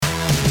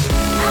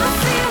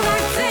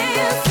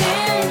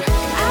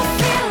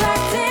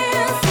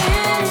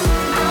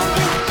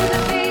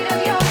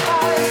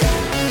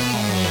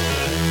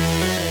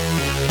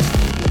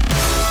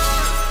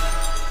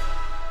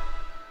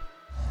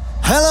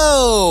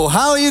Whoa,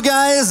 how are you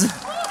guys?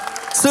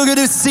 So good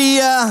to see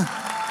ya.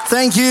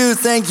 Thank you.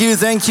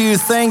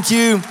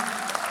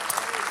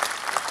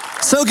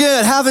 So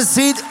good, have a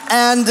seat.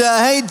 And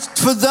hey,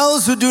 for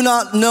those who do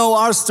not know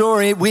our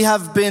story, we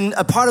have been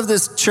a part of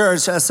this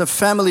church as a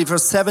family for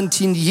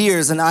 17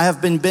 years, and I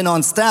have been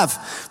on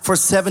staff for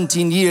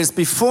 17 years.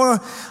 Before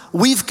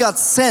we've got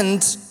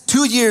sent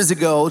 2 years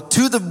ago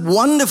to the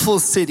wonderful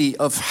city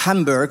of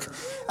Hamburg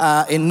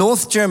in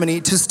North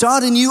Germany to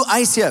start a new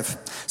ICF.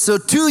 So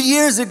 2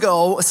 years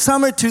ago,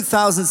 summer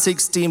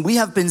 2016, we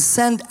have been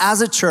sent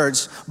as a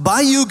church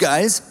by you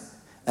guys.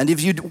 And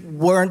if you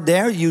weren't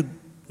there, you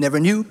never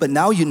knew, but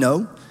now you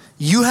know.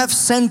 You have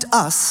sent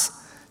us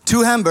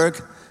to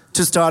Hamburg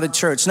to start a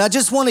church. And I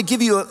just want to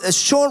give you a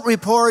short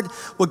report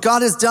what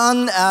God has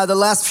done the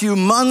last few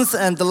months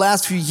and the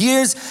last few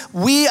years.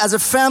 We as a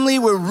family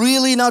were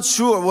really not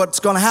sure what's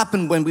going to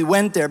happen when we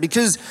went there,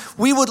 because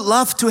we would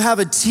love to have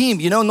a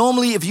team. You know,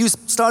 normally if you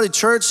start a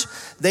church,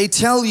 they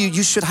tell you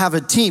you should have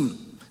a team,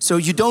 so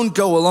you don't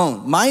go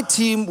alone. My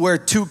team were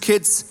 2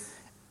 kids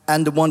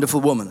and a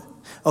wonderful woman.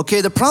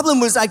 Okay, the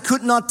problem was I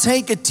could not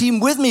take a team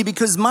with me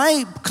because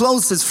my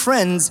closest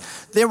friends,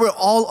 they were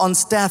all on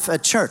staff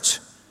at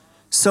church.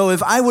 So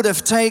if I would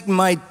have taken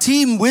my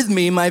team with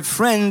me, my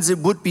friends, it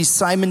would be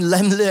Simon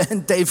Lemle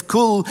and Dave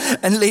Kuhl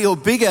and Leo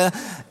Bigger,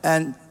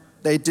 and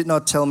they did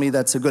not tell me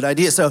that's a good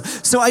idea.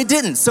 So I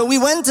didn't. So we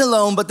went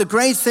alone, but the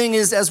great thing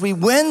is as we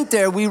went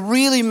there, we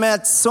really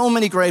met so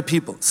many great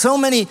people, so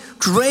many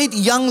great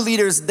young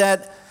leaders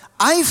that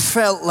I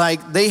felt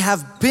like they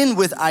have been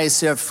with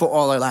ICF for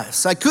all their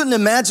lives. I couldn't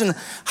imagine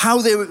how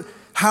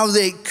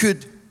they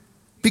could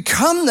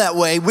become that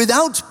way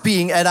without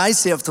being at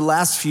ICF the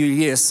last few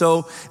years.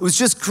 So it was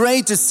just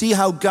great to see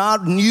how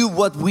God knew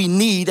what we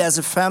need as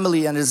a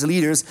family and as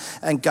leaders,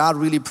 and God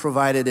really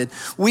provided it.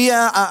 We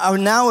are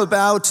now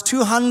about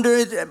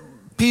 200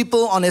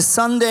 people on a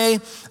Sunday.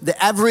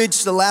 The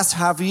average the last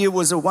half year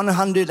was a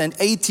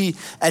 180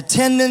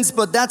 attendance,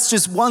 but that's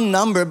just one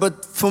number.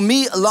 But for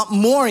me, a lot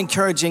more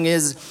encouraging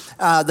is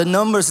the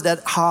numbers that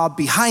are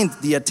behind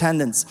the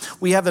attendance.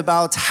 We have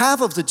about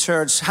half of the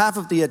church, half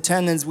of the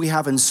attendance we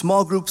have in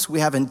small groups, we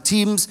have in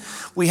teams.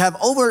 We have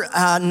over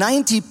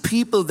 90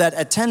 people that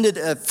attended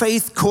a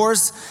faith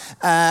course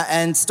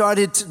and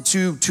started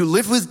to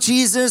live with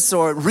Jesus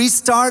or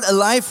restart a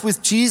life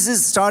with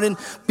Jesus, started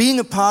being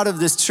a part of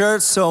this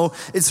church. So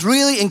it's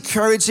really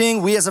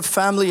encouraging. We as a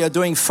family are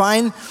doing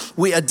fine.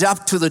 We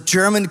adapt to the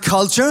German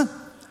culture,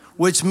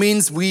 which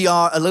means we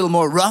are a little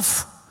more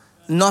rough,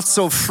 not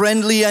so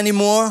friendly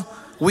anymore.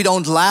 We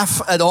don't laugh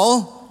at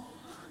all.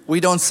 We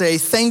don't say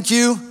thank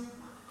you.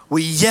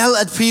 We yell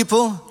at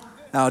people.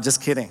 No,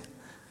 just kidding.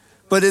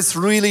 But it's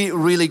really,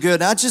 really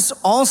good. I just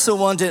also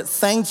want to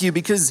thank you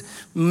because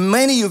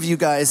many of you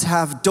guys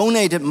have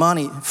donated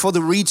money for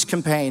the Reach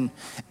campaign.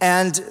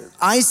 And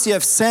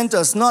ICF sent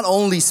us not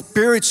only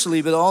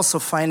spiritually, but also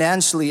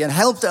financially, and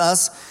helped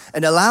us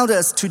and allowed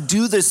us to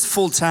do this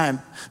full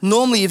time.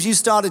 Normally, if you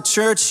start a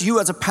church,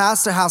 you as a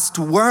pastor has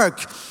to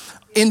work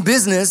in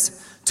business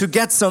to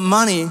get some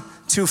money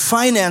to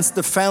finance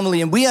the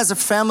family. And we as a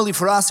family,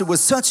 for us, it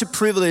was such a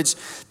privilege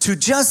to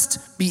just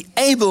be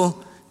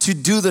able to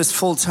do this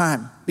full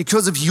time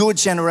because of your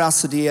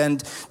generosity.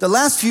 And the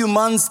last few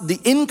months, the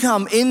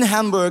income in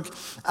Hamburg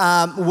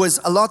was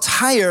a lot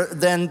higher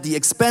than the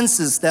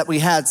expenses that we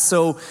had.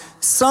 So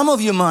some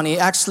of your money,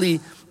 actually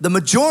the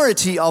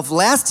majority of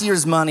last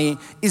year's money,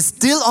 is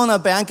still on our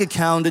bank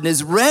account and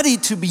is ready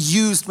to be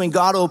used when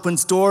God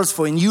opens doors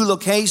for a new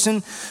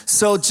location.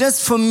 So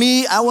just for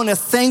me, I want to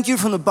thank you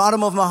from the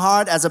bottom of my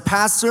heart as a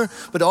pastor,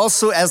 but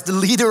also as the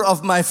leader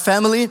of my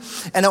family.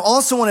 And I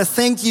also want to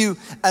thank you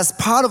as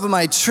part of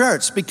my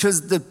church,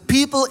 because the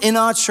people in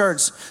our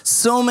church,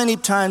 so many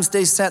times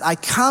they said, I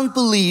can't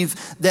believe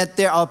that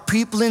there are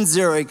people in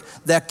Zurich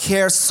that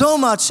care so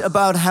much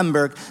about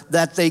Hamburg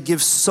that they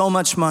give so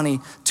much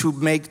money to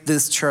make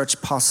this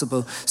church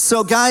possible.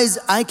 So guys,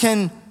 I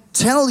can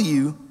tell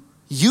you,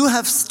 you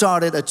have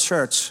started a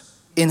church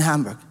in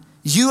Hamburg.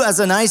 You as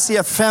an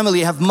ICF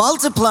family have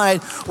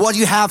multiplied what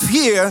you have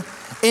here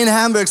in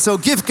Hamburg. So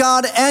give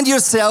God and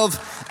yourself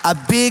a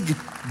big,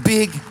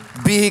 big,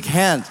 big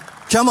hand.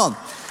 Come on.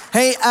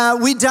 Hey,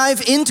 we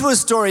dive into a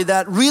story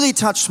that really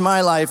touched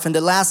my life in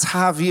the last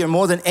half year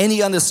more than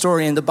any other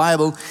story in the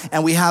Bible.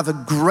 And we have a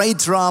great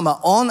drama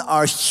on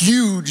our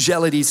huge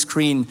LED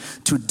screen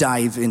to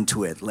dive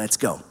into it. Let's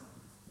go.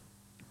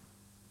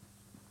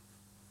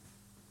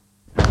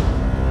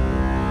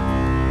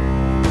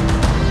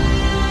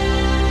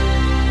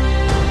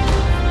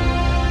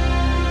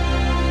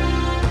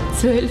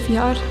 Vor 12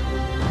 Jahren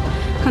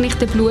hatte ich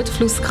den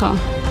Blutfluss.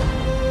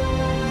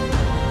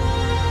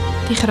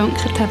 Die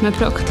Krankheit hat mir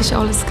praktisch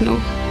alles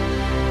genommen.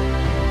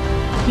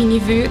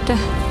 Meine Würde,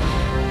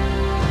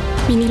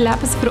 meine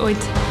Lebensfreude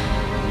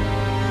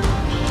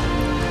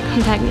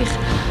und eigentlich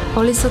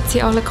alle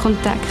sozialen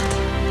Kontakte.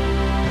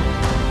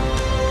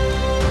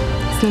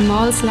 Ein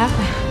normales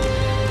Leben.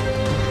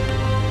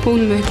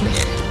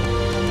 Unmöglich.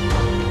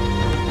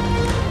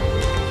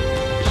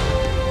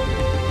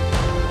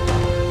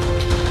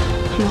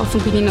 Am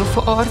Anfang bin ich noch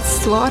von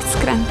Arzt zu Arzt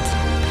gerannt.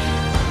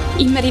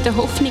 Immer in der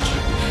Hoffnung,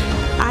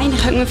 einer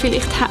könnte mir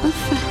vielleicht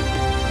helfen.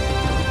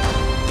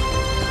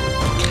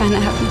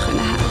 Keiner hat mir helfen.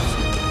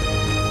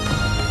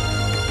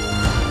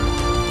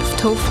 Auf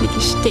die Hoffnung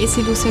ist die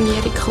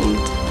Desillusionierung gekommen.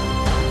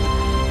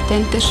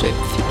 Dann die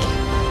Erschöpfung.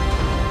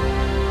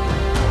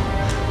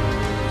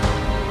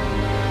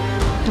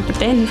 Aber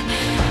dann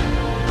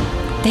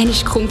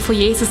ist die Kunde von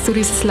Jesus durch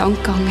unser Land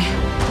gegangen.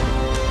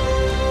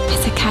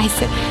 Es hat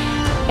geheißen,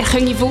 er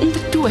könne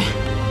Wunder tun.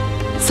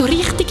 So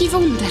richtige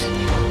Wunder.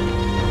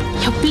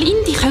 Ja,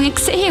 Blinde können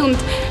sehen und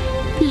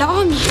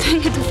Lahme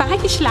können auf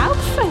einmal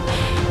laufen.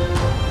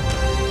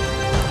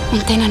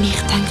 Und dann habe ich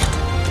gedacht,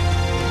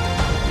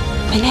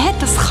 wenn er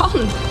das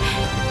kann,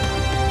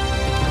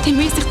 dann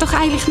müsste ich doch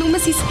eigentlich nur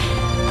sein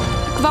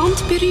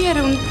Gewand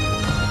berühren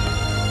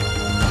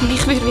und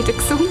ich würde wieder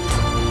gesund.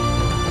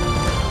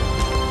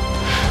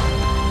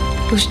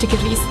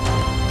 Lustigerweise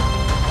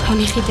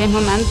habe ich in dem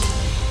Moment,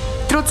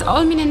 trotz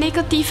all meiner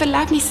negativen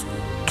Erlebnisse,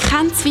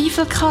 keinen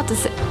Zweifel gehabt,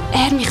 dass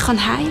er mich heilen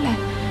kann.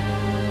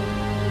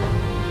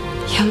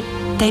 Ja, und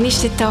dann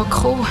ist der Tag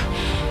gekommen.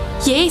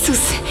 Jesus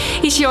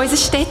ist in unser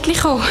Städtchen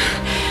gekommen.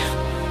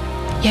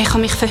 Ja, ich habe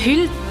mich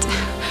verhüllt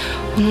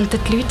und unter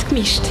die Leute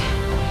gemischt.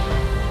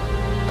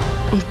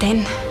 Und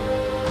dann,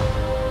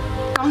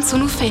 ganz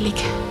unauffällig,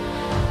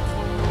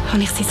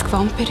 habe ich sein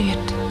Gewand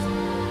berührt.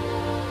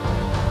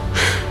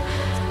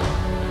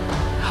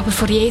 Aber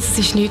vor Jesus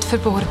ist nichts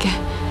verborgen.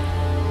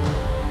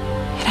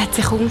 Er hat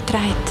sich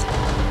umgedreht.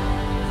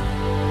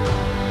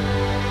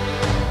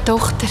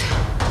 Tochter,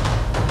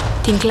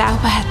 dein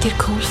Glaube hat dir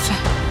geholfen.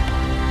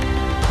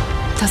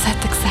 Das hat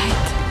er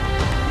gesagt.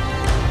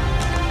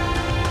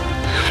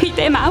 Und in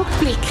dem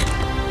Augenblick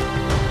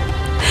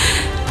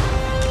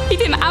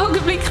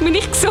bin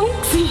ich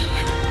gesund gewesen.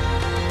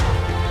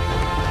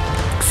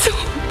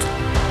 Gesund.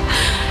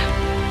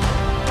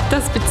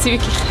 Das bezeuge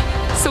ich,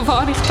 so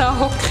wahr ich da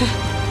hocke.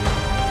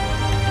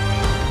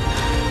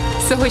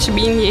 So ist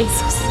mein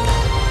Jesus.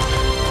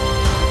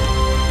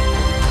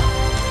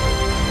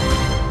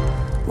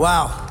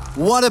 Wow,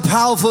 what a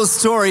powerful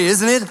story,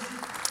 isn't it?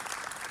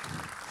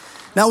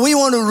 Now we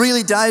want to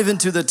really dive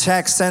into the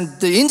text, and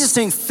the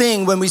interesting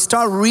thing when we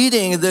start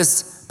reading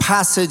this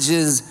passage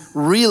is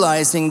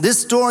realizing this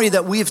story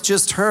that we've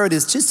just heard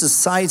is just a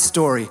side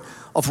story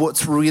of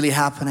what's really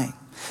happening.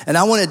 And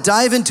I want to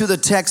dive into the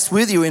text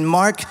with you in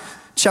Mark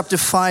chapter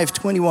 5,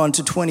 21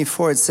 to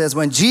 24. It says,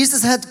 when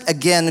Jesus had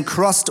again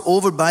crossed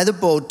over by the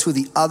boat to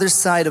the other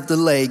side of the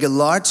lake, a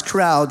large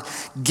crowd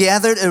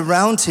gathered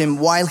around him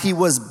while he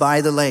was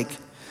by the lake.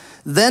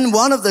 Then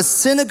one of the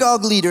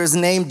synagogue leaders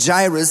named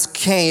Jairus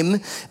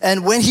came,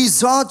 and when he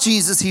saw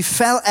Jesus, he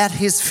fell at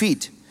his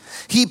feet.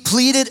 He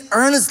pleaded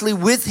earnestly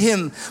with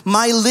him,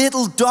 "My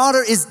little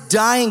daughter is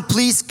dying.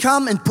 Please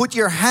come and put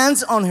your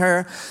hands on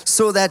her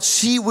so that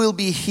she will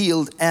be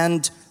healed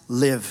and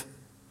live."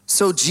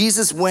 So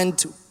Jesus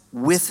went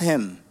with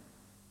him,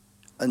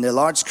 and a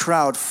large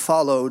crowd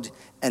followed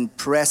and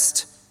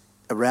pressed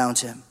around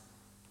him.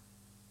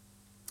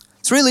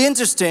 It's really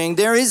interesting.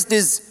 There is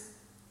this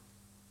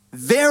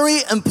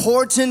very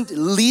important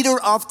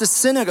leader of the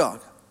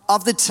synagogue,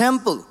 of the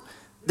temple.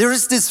 There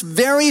is this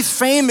very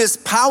famous,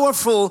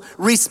 powerful,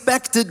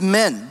 respected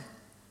man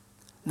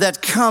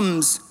that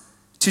comes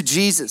to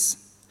Jesus.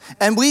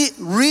 And we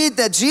read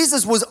that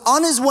Jesus was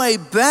on his way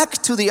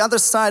back to the other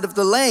side of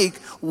the lake.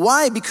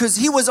 Why? Because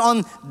he was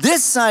on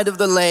this side of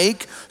the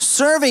lake,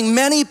 serving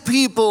many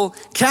people,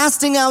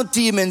 casting out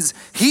demons,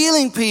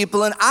 healing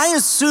people. And I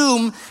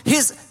assume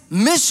his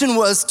mission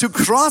was to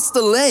cross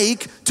the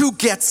lake to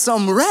get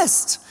some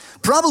rest.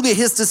 Probably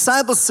his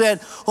disciples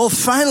said, "Oh,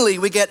 finally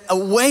we get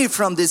away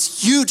from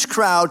this huge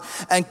crowd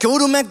and go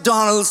to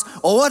McDonald's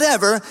or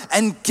whatever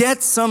and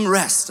get some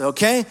rest,"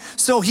 okay?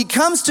 So he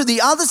comes to the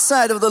other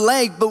side of the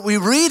lake, but we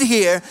read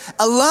here,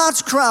 a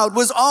large crowd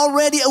was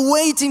already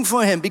awaiting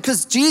for him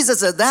because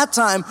Jesus at that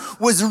time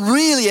was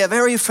really a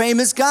very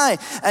famous guy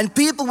and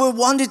people were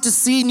wanting to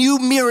see new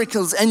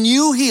miracles and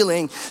new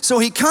healing. So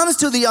he comes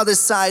to the other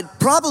side,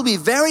 probably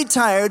very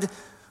tired,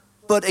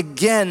 but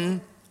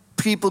again,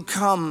 people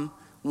come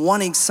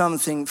wanting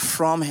something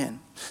from him.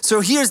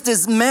 So here's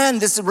this man,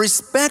 this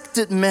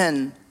respected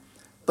man.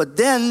 But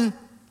then,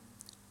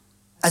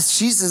 as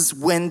Jesus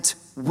went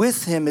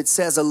with him, it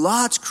says a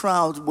large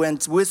crowd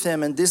went with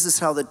him, and this is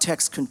how the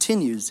text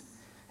continues.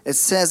 It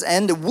says,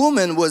 and a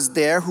woman was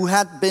there who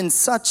had been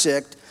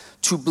subject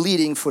to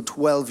bleeding for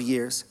 12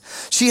 years.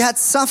 She had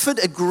suffered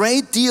a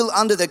great deal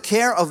under the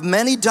care of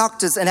many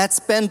doctors and had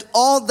spent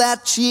all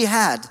that she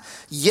had.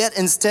 Yet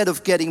instead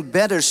of getting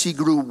better, she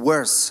grew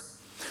worse.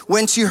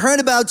 When she heard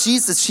about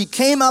Jesus, she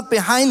came up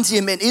behind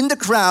him and in the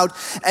crowd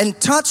and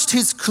touched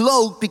his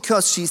cloak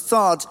because she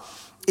thought,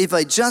 if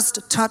I just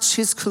touch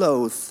his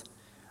clothes,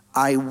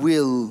 I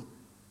will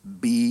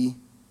be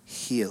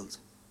healed.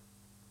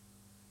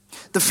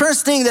 The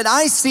first thing that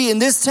I see in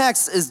this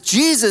text is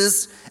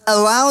Jesus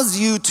allows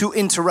you to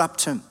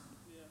interrupt him.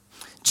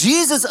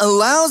 Jesus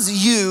allows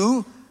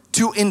you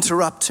to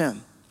interrupt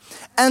him.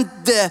 And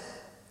the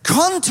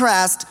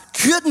contrast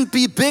couldn't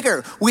be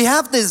bigger. We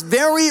have this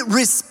very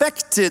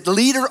respected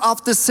leader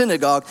of the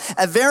synagogue,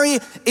 a very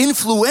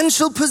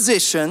influential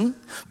position.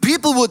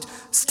 People would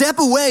step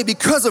away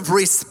because of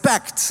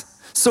respect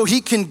so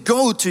he can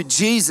go to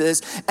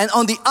Jesus. And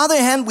on the other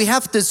hand, we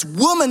have this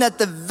woman at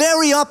the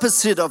very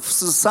opposite of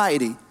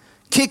society,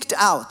 kicked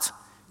out,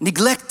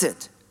 neglected,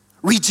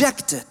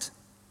 rejected.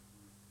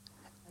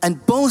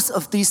 And both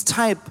of these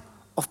type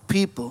of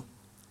people,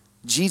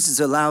 Jesus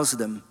allows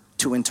them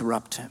to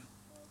interrupt him.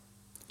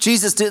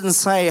 Jesus didn't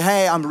say,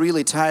 hey, I'm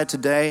really tired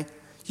today.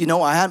 You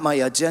know, I had my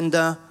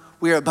agenda.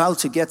 We're about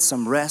to get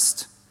some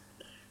rest.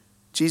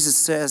 Jesus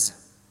says,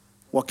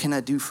 what can I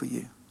do for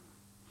you?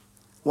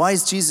 Why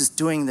is Jesus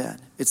doing that?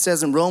 It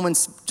says in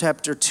Romans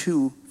chapter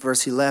 2,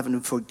 verse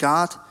 11, for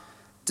God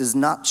does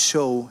not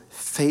show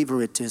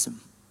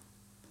favoritism.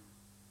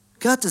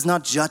 God does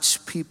not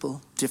judge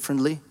people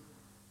differently.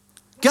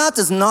 God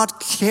does not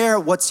care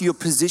what your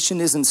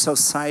position is in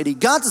society.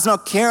 God does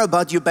not care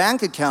about your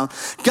bank account.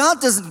 God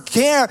doesn't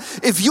care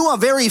if you are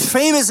very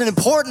famous and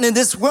important in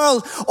this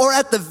world or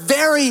at the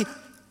very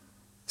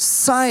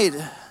side,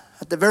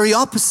 at the very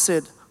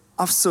opposite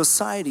of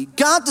society.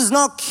 God does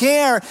not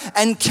care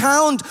and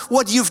count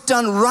what you've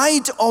done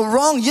right or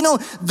wrong. You know,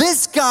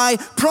 this guy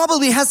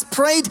probably has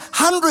prayed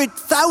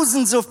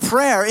thousands of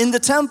prayers in the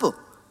temple.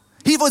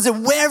 He was a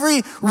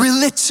very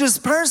religious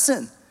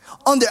person.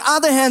 On the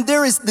other hand,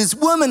 there is this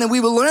woman, and we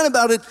will learn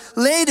about it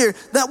later,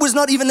 that was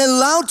not even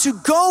allowed to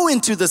go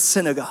into the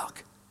synagogue.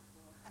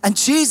 And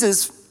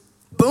Jesus,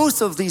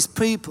 both of these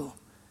people,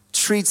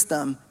 treats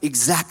them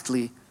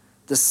exactly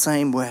the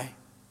same way.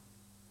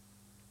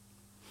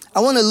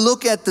 I want to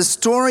look at the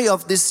story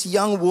of this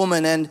young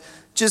woman, and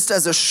just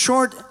as a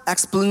short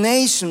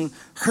explanation,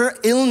 her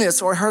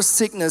illness or her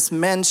sickness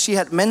meant she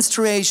had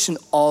menstruation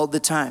all the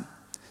time.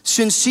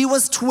 Since she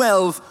was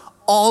 12,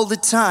 all the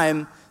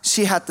time,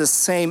 she had the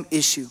same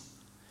issue.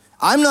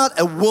 I'm not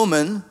a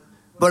woman,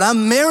 but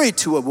I'm married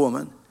to a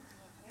woman.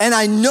 And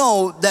I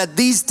know that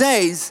these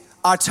days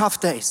are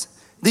tough days.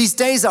 These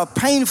days are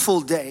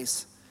painful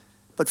days.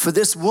 But for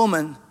this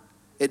woman,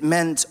 it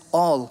meant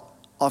all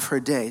of her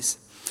days.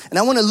 And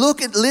I want to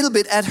look a little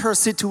bit at her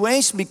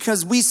situation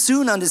because we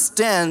soon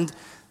understand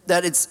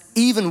that it's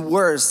even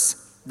worse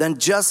than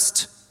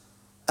just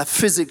a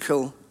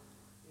physical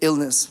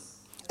illness.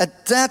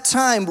 At that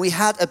time, we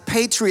had a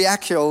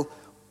patriarchal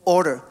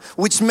order,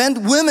 which meant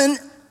women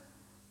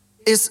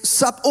is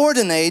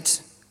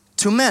subordinate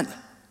to men.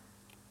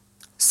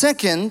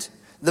 Second,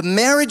 the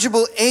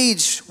marriageable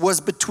age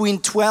was between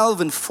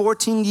 12 and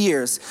 14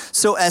 years.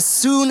 So as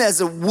soon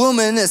as a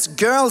woman, as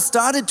girl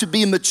started to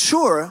be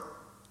mature,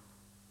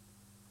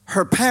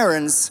 her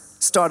parents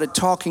started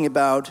talking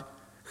about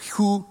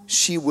who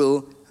she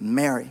will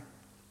marry.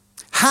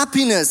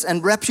 Happiness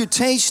and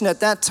reputation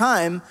at that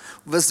time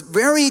was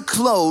very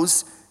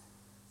close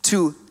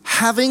to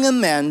having a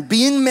man,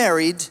 being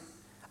married,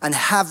 and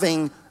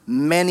having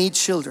many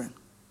children.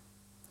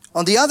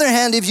 On the other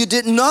hand, if you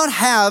did not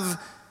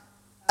have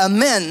a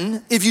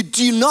man, if you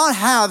do not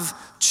have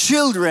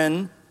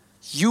children,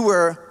 you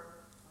were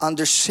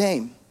under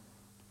shame.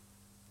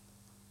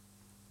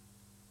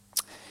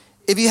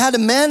 If you had a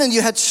man and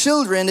you had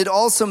children, it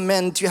also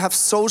meant you have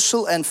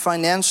social and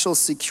financial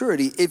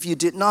security. If you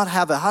did not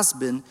have a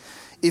husband,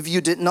 if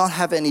you did not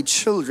have any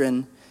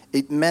children,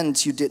 it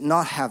meant you did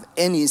not have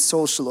any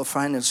social or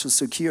financial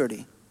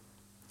security.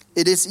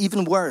 It is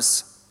even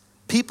worse.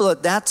 People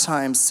at that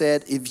time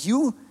said, if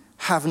you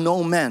have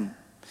no men,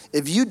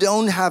 if you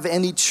don't have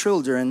any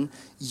children,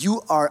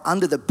 you are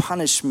under the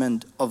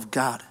punishment of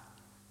God.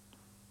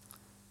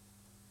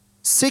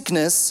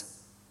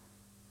 Sickness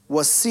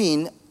was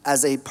seen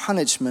as a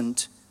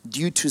punishment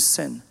due to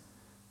sin.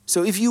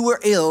 So if you were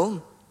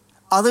ill,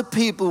 other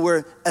people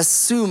were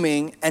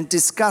assuming and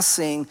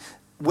discussing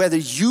whether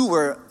you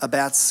were a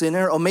bad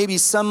sinner or maybe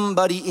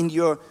somebody in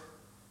your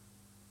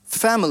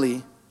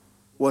family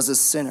was a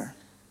sinner.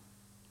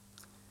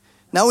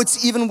 Now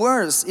it's even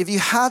worse. If you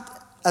had,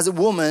 as a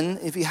woman,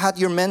 if you had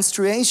your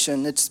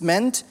menstruation, it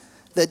meant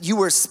that you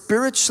were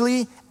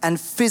spiritually and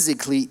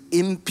physically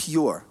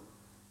impure.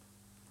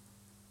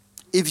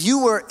 If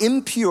you were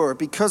impure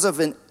because of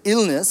an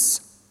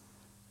illness,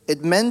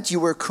 it meant you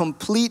were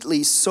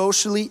completely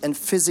socially and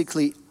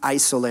physically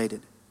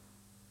isolated.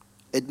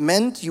 It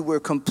meant you were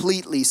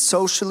completely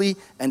socially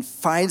and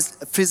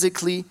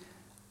physically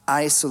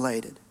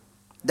isolated.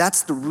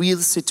 That's the real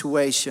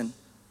situation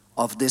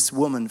of this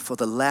woman for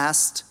the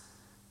last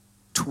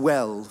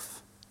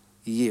 12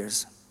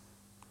 years.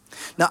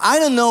 Now, I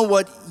don't know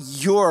what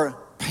your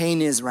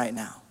pain is right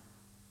now.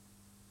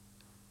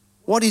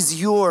 What is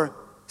your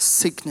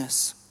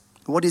sickness?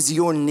 What is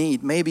your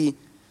need? Maybe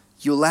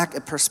you lack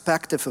a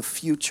perspective of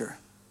future.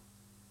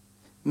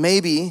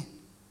 Maybe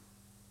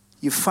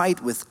you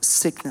fight with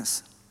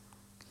sickness.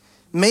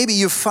 Maybe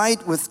you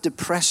fight with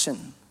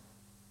depression.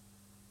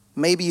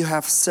 Maybe you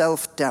have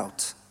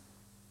self-doubt.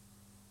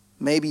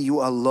 Maybe you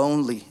are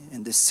lonely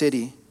in the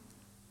city.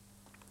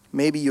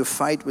 Maybe you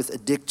fight with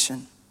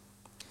addiction.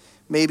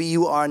 Maybe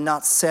you are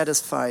not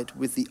satisfied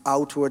with the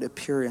outward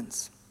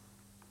appearance.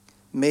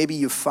 Maybe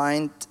you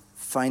find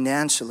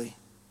financially.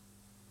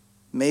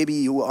 Maybe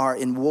you are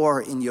in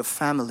war in your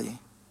family.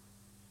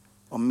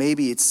 Or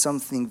maybe it's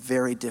something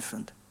very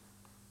different.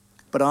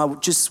 But I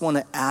just want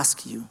to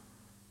ask you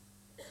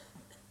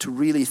to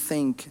really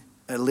think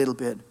a little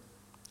bit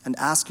and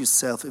ask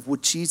yourself, if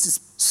would Jesus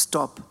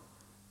stop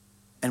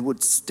and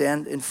would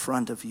stand in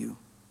front of you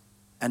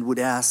and would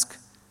ask,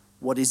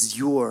 what is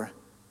your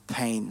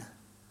pain?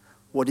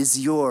 What is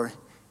your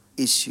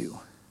issue?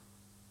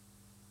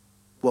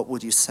 What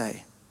would you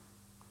say?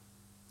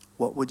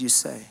 What would you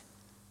say?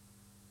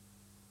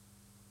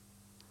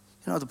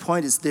 You know, the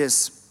point is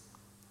this.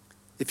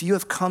 If you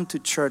have come to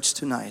church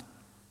tonight,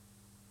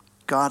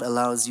 God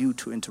allows you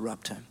to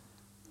interrupt him.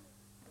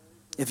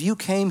 If you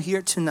came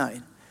here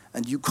tonight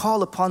and you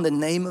call upon the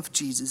name of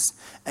Jesus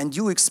and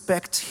you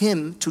expect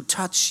him to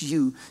touch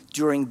you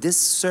during this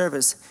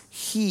service,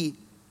 he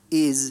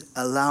is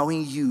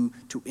allowing you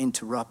to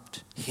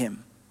interrupt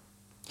him.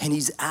 And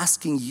he's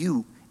asking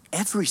you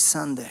every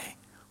Sunday,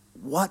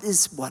 what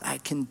is what I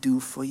can do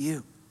for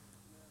you?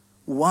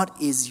 What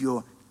is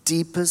your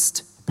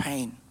deepest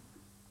pain?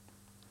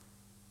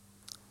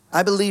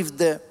 I believe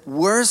the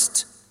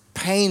worst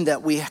pain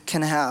that we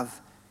can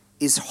have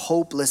is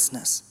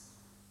hopelessness.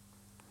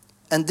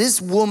 And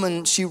this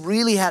woman, she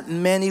really had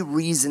many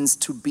reasons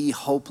to be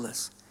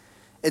hopeless.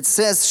 It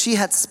says she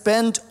had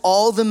spent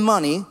all the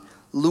money,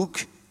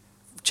 Luke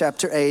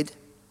chapter 8.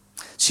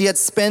 She had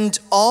spent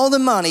all the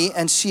money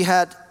and she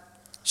had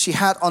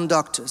on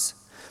doctors.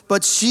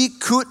 But she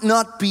could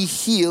not be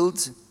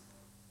healed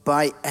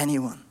by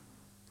anyone.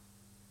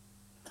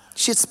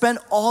 She had spent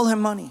all her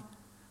money.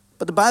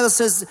 But the Bible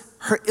says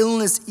her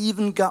illness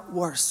even got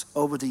worse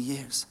over the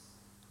years.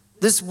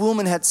 This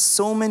woman had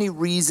so many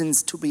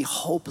reasons to be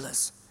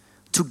hopeless,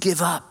 to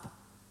give up,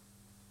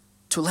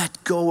 to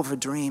let go of her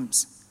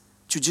dreams,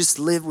 to just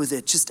live with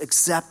it, just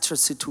accept her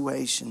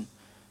situation.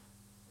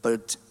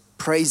 But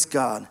praise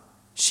God,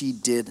 she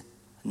did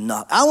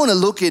not. I want to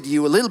look at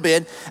you a little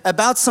bit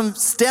about some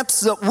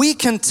steps that we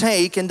can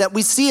take and that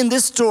we see in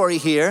this story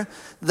here,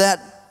 that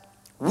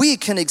we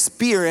can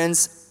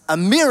experience a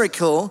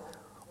miracle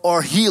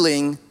or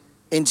healing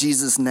in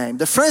Jesus' name.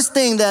 The first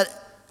thing that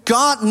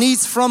God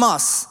needs from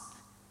us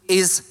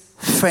is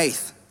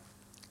faith.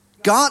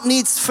 God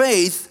needs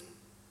faith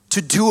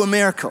to do a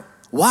miracle.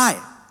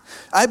 Why?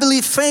 I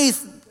believe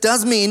faith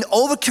does mean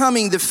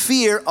overcoming the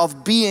fear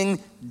of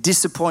being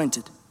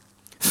disappointed.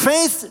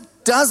 Faith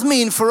does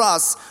mean for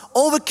us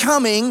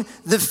overcoming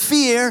the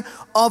fear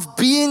of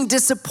being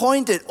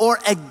disappointed or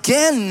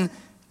again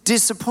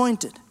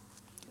disappointed.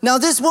 Now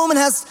this woman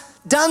has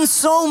done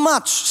so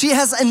much. She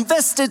has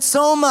invested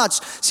so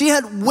much. She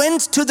had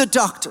went to the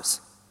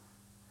doctors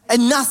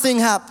and nothing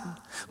happened.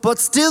 But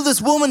still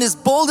this woman is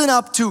bold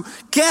enough to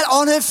get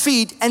on her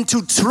feet and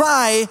to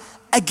try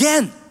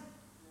again.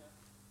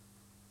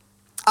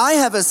 I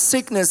have a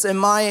sickness in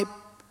my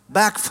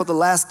back for the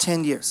last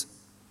 10 years.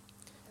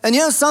 And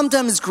you know,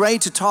 sometimes it's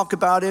great to talk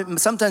about it.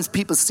 Sometimes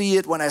people see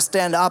it when I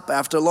stand up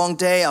after a long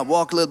day. I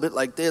walk a little bit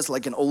like this,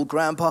 like an old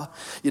grandpa,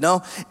 you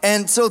know.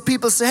 And so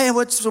people say, hey,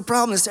 what's the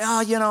problem? They say,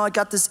 I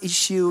got this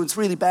issue. It's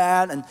really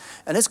bad. And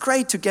it's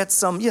great to get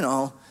some,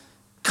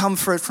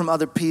 comfort from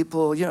other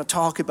people,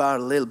 talk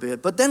about it a little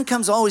bit. But then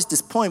comes always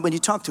this point when you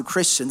talk to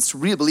Christians,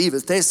 real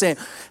believers, they say,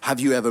 have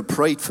you ever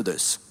prayed for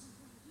this?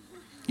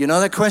 You know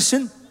that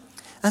question?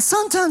 And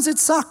sometimes it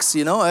sucks,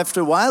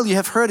 after a while you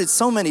have heard it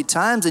so many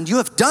times and you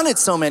have done it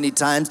so many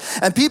times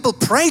and people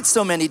prayed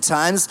so many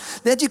times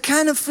that you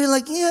kind of feel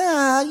like,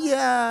 yeah,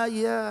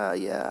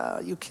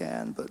 you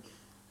can, but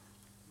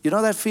you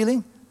know that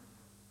feeling?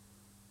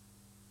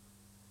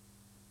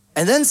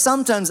 And then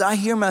sometimes I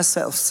hear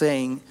myself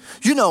saying,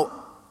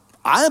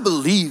 I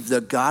believe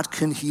that God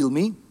can heal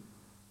me.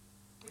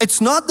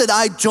 It's not that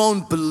I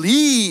don't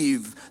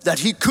believe that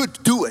he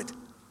could do it.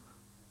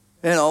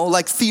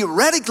 Like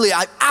theoretically,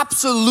 I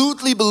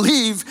absolutely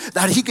believe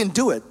that he can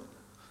do it.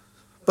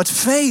 But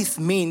faith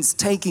means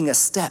taking a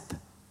step.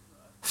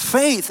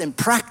 Faith in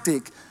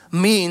practice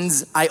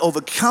means I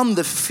overcome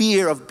the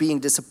fear of being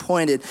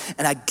disappointed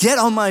and I get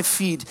on my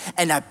feet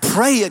and I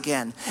pray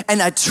again and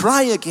I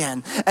try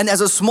again. And as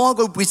a small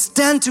group, we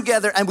stand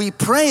together and we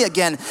pray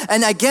again.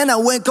 And again,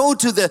 I go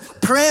to the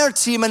prayer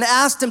team and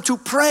ask them to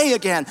pray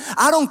again.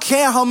 I don't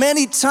care how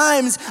many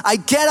times I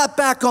get up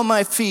back on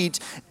my feet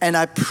and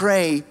I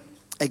pray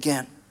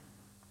again.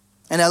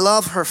 And I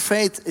love her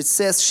faith. It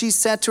says, she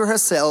said to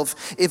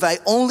herself, if I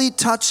only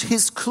touch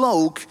his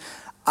cloak,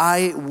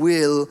 I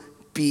will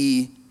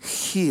be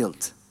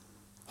healed.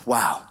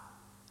 Wow.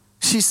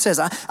 She says,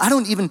 I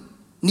don't even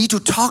need to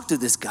talk to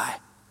this guy.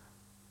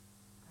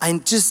 I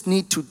just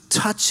need to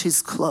touch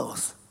his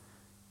clothes.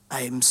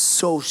 I am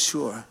so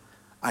sure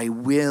I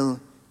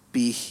will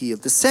be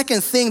healed. The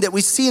second thing that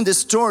we see in this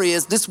story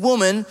is this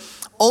woman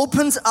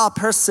opens up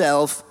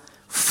herself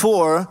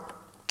for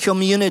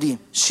community.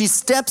 She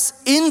steps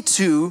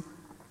into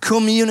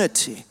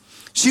community.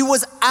 She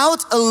was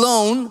out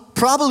alone,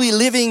 probably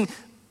living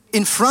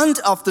in front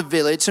of the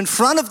village, in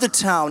front of the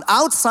town,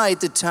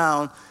 outside the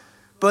town,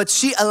 but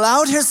she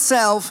allowed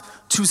herself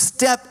to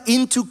step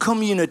into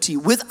community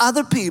with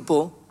other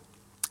people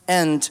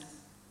and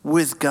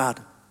with God.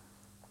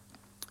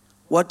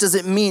 What does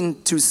it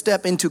mean to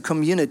step into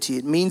community?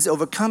 It means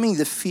overcoming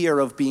the fear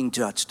of being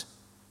judged.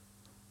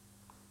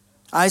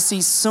 I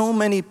see so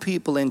many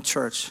people in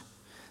church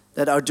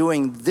that are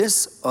doing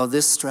this or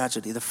this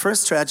tragedy. The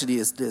first tragedy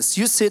is this.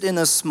 You sit in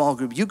a small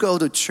group, you go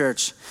to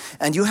church,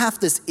 and you have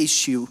this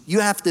issue, you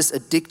have this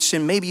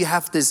addiction, maybe you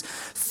have this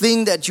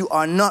thing that you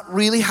are not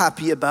really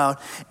happy about,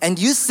 and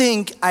you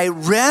think, I'd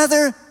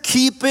rather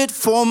keep it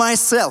for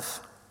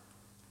myself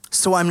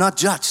so I'm not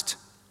judged,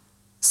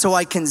 so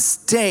I can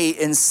stay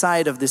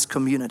inside of this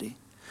community.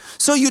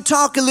 So you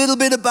talk a little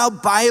bit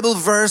about Bible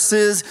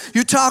verses,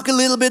 you talk a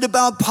little bit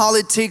about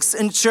politics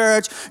in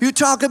church, you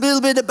talk a little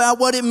bit about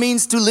what it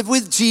means to live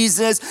with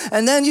Jesus,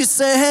 and then you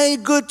say, hey,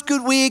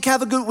 good week,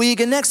 have a good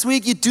week, and next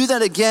week you do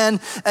that again,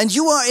 and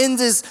you are in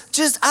this,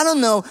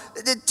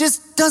 it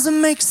just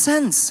doesn't make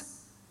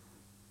sense.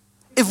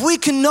 If we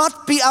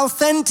cannot be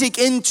authentic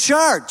in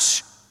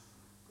church,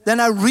 then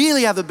I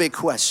really have a big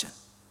question.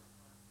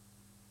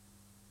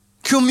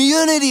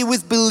 Community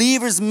with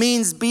believers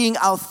means being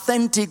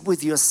authentic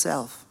with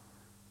yourself.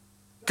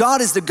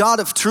 God is the God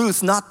of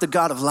truth, not the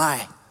God of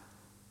lie.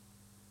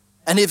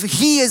 And if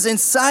He is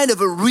inside of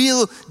a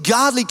real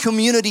godly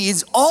community,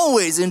 He's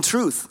always in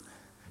truth.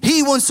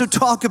 He wants to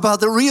talk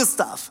about the real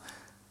stuff.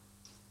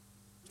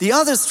 The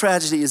other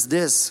tragedy is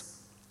this.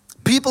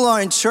 People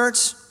are in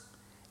church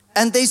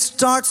and they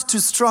start to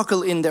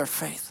struggle in their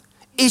faith.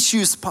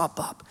 Issues pop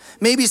up,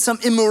 maybe some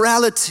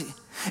immorality.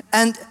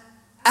 And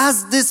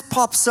as this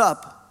pops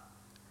up,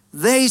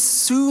 they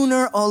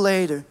sooner or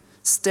later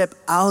step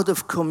out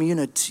of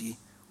community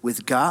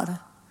with God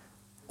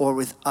or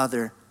with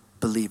other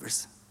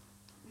believers.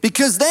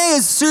 Because they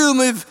assume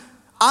if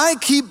I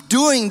keep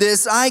doing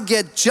this, I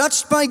get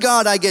judged by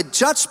God, I get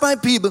judged by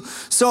people,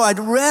 so I'd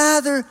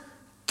rather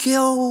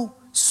go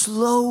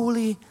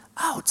slowly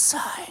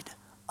outside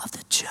of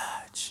the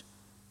church.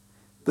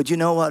 But you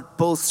know what?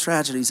 Both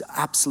tragedies are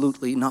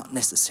absolutely not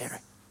necessary.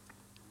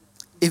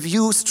 If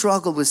you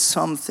struggle with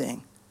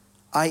something,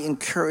 I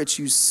encourage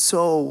you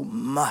so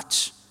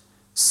much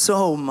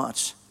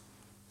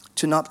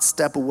to not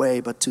step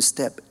away, but to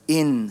step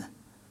in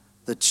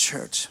the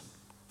church.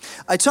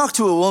 I talked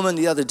to a woman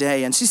the other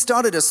day, and she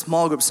started a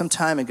small group some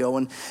time ago.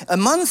 And a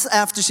month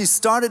after she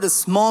started a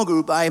small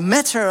group, I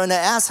met her and I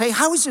asked, hey,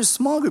 how is your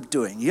small group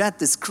doing? You had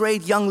this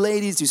great young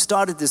ladies, you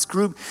started this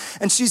group.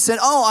 And she said,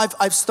 oh,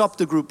 I've stopped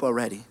the group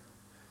already.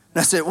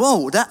 And I said,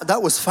 whoa,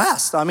 that was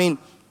fast. I mean,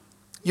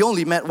 you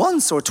only met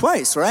once or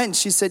twice, right? And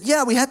she said,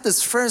 yeah, we had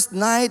this first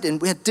night and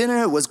we had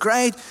dinner, it was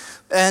great.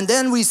 And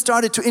then we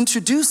started to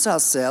introduce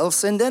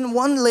ourselves. And then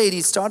one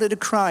lady started to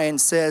cry and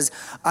says,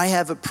 I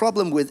have a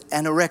problem with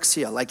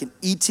anorexia, like an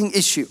eating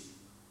issue.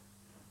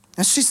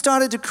 And she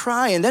started to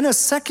cry. And then a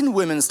second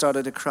woman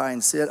started to cry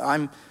and said,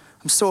 I'm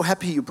so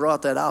happy you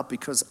brought that up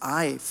because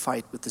I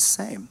fight with the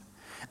same.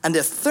 And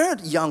the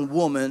third young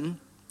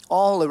woman,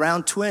 all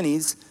around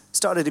 20s,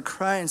 started to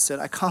cry and said,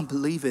 I can't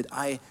believe it.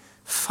 I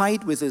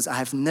fight with this. I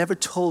have never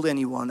told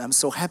anyone. I'm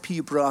so happy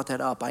you brought that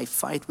up. I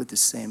fight with the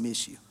same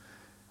issue.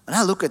 And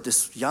I look at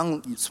this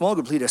young small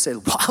group leader and say,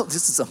 wow,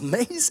 this is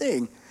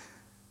amazing.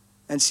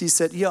 And she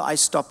said, yeah, I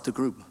stopped the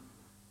group.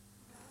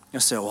 I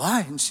said,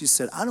 why? And she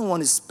said, I don't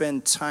want to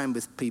spend time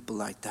with people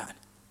like that.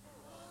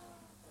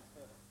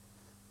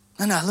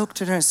 And I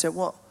looked at her and said,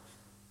 well,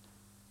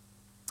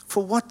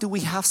 for what do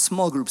we have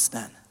small groups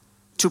then?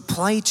 To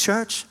play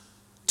church?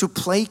 To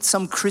play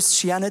some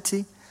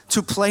Christianity?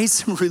 To play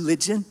some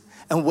religion?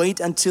 And wait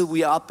until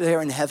we are up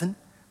there in heaven?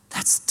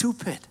 That's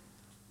stupid.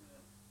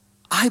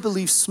 I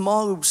believe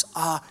small groups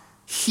are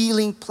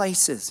healing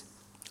places.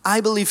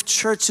 I believe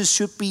churches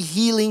should be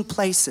healing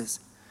places.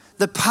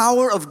 The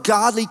power of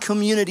godly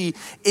community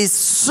is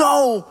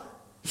so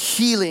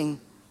healing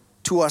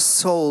to our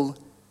soul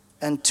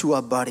and to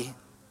our body.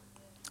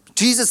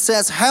 Jesus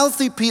says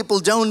healthy people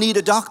don't need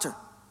a doctor.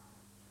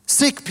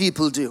 Sick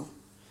people do.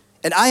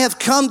 And I have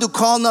come to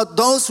call not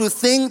those who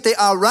think they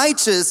are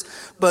righteous,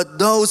 but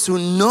those who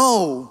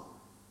know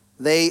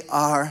they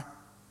are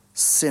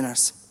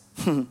sinners.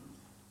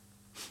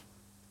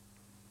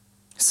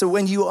 So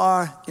when you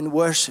are in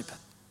worship,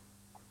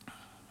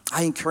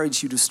 I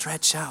encourage you to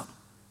stretch out.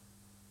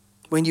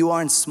 When you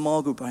are in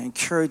small group, I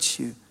encourage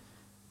you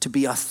to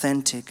be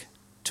authentic,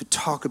 to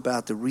talk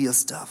about the real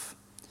stuff.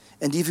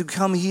 And if you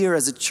come here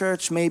as a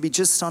church, maybe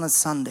just on a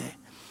Sunday,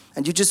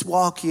 and you just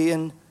walk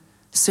in,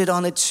 sit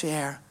on a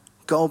chair,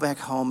 go back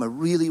home, I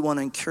really want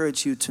to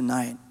encourage you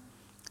tonight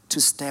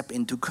to step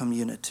into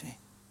community.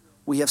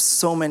 We have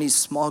so many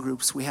small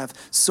groups. We have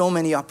so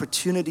many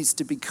opportunities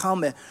to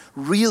become a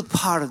real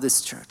part of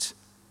this church.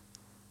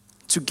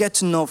 To get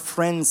to know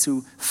friends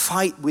who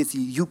fight with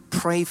you, you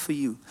pray for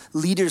you,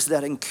 leaders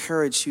that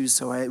encourage you.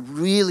 So I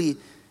really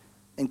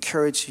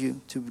encourage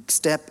you to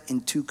step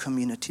into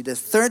community. The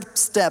third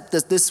step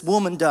that this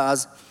woman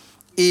does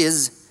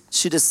is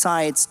she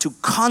decides to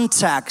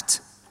contact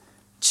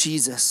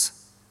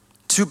Jesus,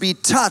 to be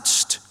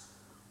touched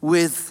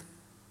with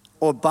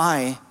or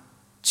by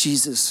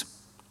Jesus.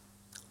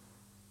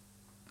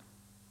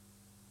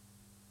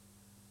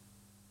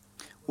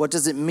 What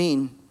does it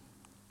mean?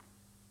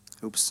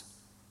 Oops,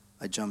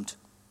 I jumped.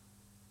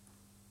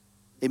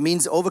 It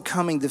means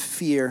overcoming the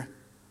fear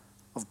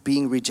of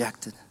being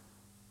rejected.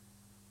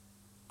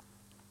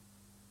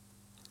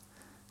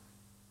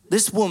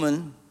 This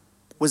woman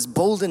was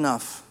bold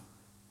enough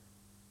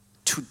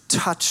to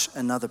touch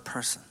another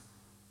person.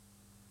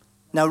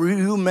 Now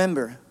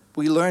remember,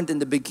 we learned in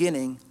the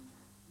beginning,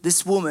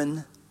 this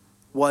woman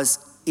was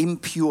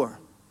impure.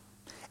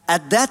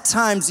 At that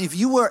time, if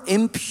you were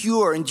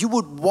impure and you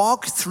would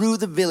walk through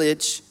the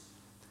village,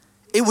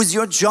 it was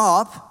your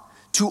job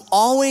to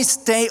always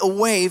stay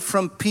away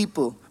from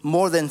people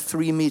more than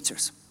 3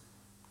 meters.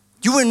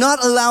 You were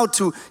not allowed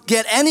to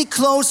get any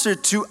closer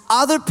to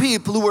other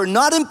people who were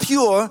not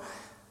impure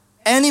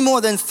any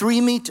more than 3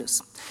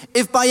 meters.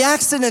 If by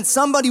accident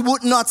somebody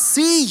would not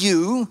see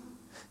you,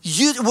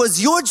 it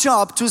was your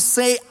job to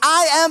say,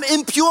 I am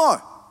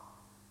impure.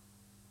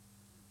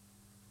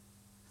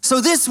 So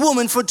this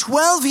woman for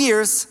 12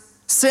 years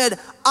said,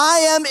 I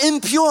am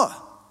impure.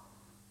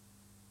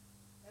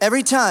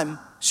 Every time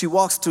she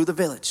walks through the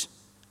village.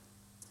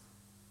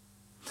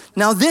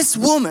 Now this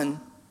woman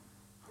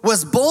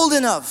was bold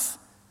enough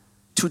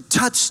to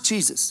touch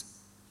Jesus.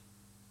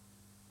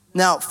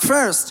 Now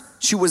first,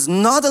 she was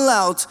not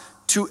allowed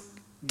to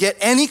get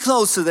any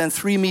closer than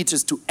 3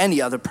 meters to any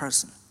other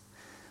person.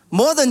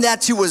 More than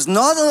that, she was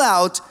not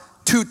allowed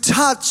to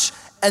touch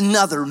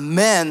another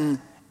man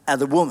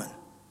as a woman.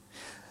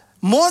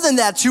 More than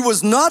that, she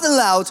was not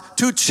allowed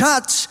to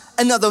touch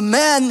another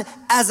man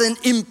as an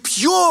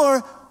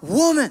impure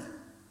woman.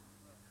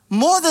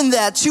 More than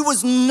that, she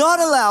was not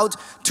allowed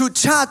to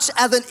touch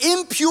as an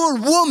impure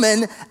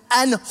woman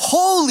an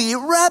holy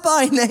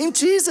rabbi named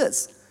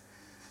Jesus.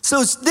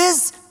 So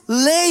this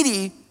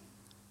lady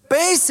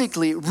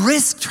basically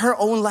risked her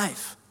own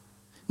life,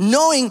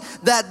 knowing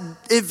that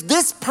if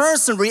this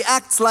person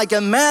reacts like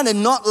a man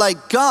and not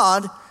like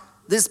God,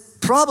 this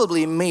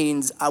probably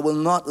means I will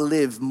not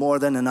live more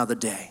than another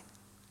day.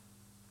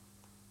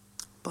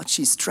 But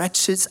she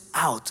stretches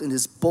out and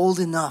is bold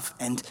enough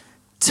and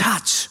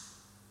touch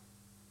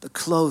the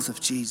clothes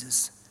of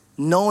Jesus,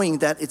 knowing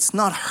that it's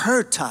not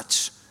her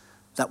touch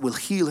that will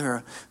heal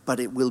her, but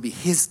it will be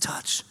his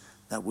touch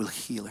that will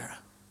heal her.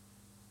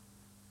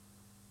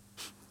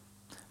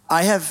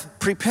 I have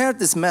prepared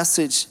this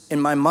message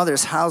in my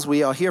mother's house.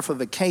 We are here for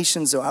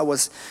vacation, so I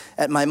was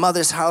at my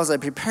mother's house. I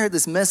prepared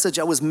this message.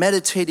 I was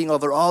meditating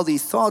over all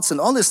these thoughts,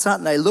 and all of a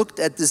sudden I looked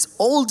at this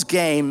old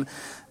game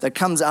that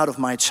comes out of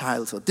my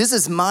childhood. This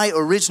is my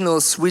original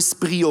Swiss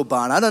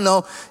Brio-Bahn. I don't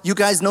know, you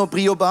guys know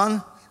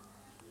Brio-Bahn?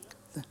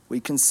 We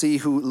can see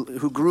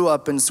who grew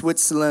up in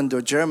Switzerland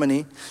or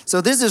Germany.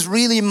 So this is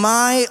really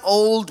my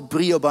old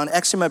Brio-Bahn.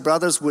 Actually, my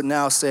brothers would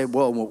now say,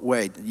 whoa,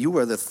 wait, you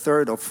were the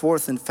 3rd or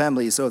 4th in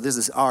family, so this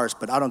is ours,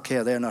 but I don't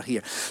care, they're not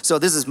here. So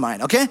this is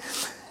mine, okay?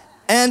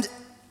 And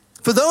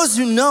for those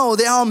who know,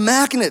 they are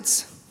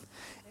magnets.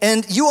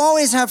 And you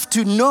always have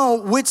to know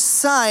which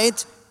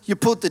side you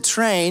put the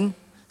train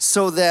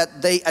so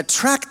that they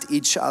attract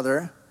each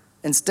other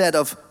instead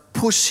of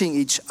pushing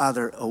each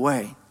other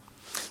away.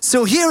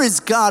 So here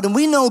is God, and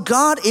we know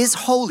God is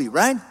holy,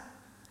 right?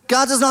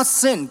 God does not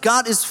sin.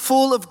 God is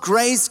full of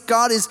grace.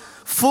 God is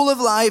full of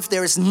life.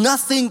 There is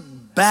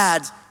nothing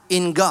bad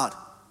in God.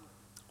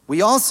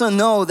 We also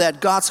know that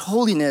God's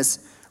holiness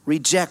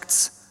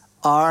rejects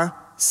our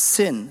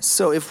sin.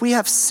 So if we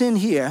have sin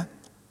here,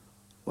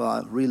 well,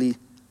 I'm really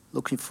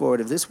looking forward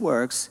if this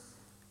works,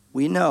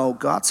 we know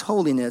God's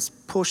holiness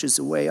pushes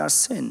away our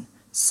sin.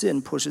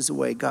 Sin pushes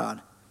away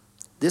God.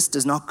 This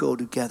does not go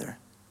together.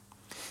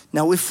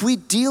 Now, if we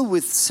deal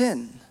with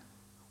sin,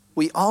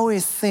 we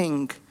always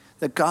think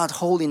that God's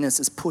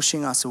holiness is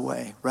pushing us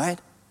away, right?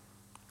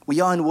 We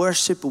are in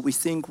worship, but we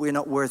think we're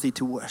not worthy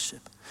to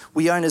worship.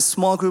 We are in a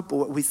small group,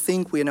 but we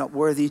think we're not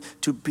worthy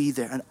to be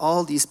there. And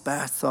all these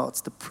bad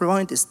thoughts. The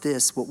point is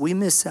this, what we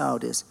miss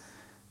out is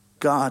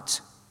God's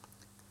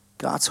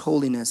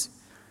holiness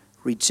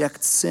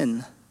rejects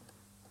sin,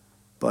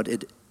 but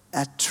it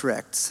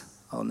attracts,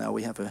 now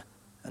we have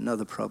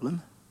another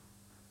problem,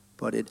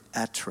 but it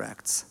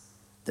attracts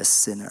the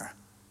sinner.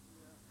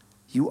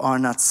 You are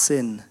not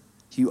sin,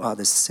 you are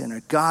the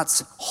sinner.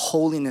 God's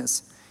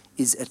holiness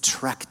is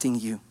attracting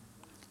you,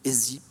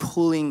 is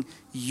pulling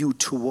you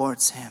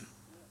towards him.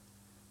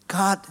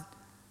 God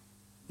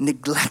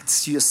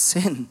neglects your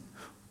sin,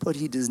 but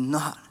he does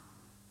not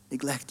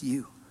neglect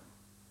you.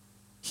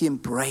 He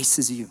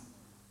embraces you.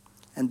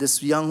 And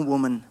this young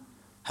woman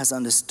has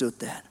understood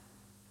that.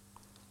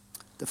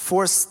 The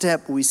 4th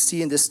step we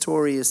see in this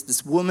story is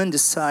this woman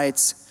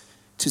decides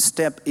to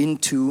step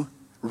into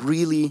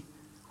really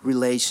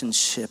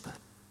relationship.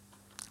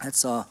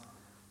 That's our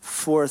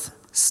 4th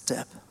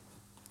step.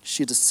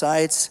 She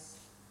decides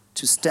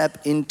to step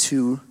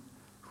into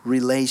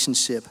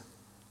relationship.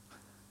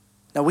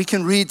 Now we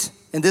can read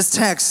in this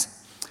text,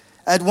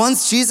 at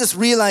once Jesus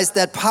realized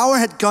that power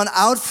had gone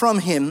out from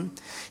him.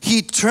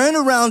 He turned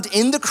around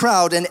in the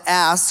crowd and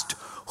asked,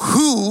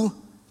 who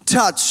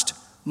touched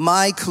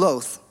my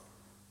clothes?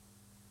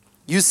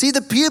 You see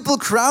the people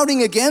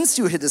crowding against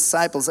you, his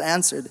disciples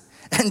answered,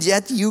 and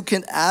yet you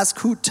can ask,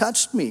 who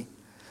touched me?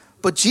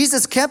 But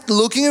Jesus kept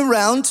looking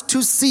around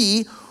to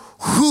see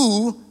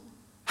who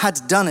had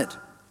done it.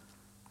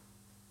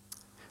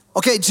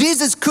 Okay,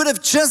 Jesus could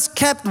have just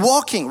kept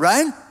walking,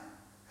 right?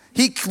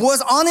 He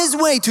was on his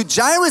way to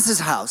Jairus'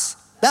 house.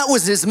 That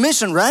was his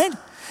mission, right?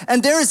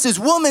 And there is this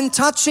woman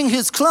touching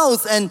his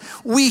clothes, and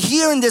we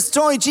hear in this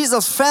story,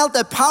 Jesus felt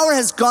that power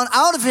has gone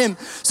out of him.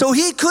 So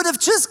he could have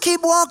just keep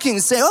walking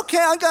and say, okay,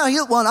 I got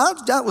healed one.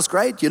 That was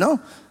great,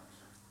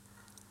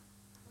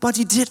 But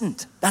he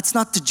didn't. That's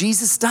not the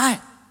Jesus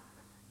style.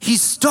 He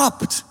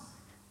stopped.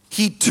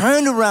 He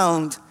turned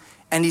around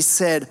and he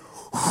said,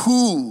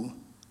 who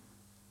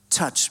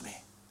touched me?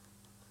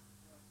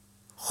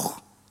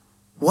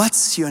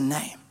 What's your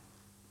name?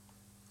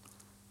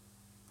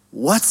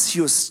 What's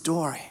your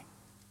story?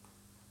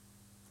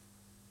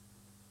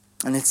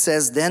 And it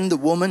says, then the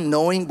woman,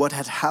 knowing what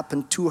had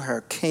happened to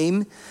her,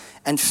 came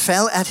and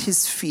fell at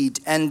his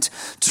feet, and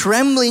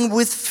trembling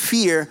with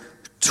fear,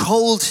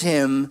 told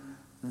him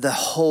the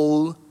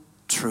whole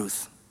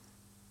truth.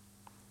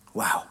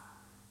 Wow.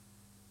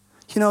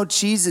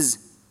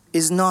 Jesus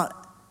is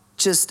not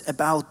just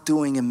about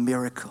doing a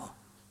miracle.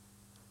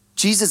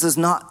 Jesus is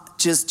not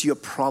just your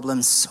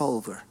problem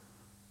solver.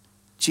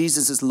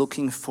 Jesus is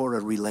looking for a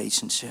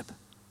relationship.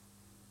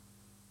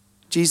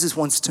 Jesus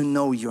wants to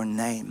know your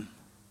name.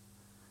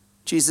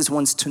 Jesus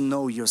wants to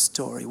know your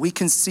story. We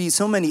can see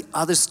so many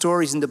other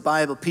stories in the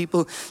Bible,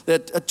 people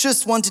that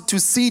just wanted to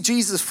see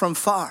Jesus from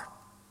far.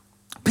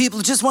 People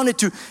just wanted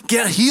to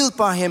get healed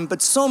by him,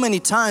 but so many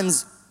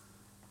times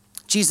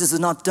Jesus is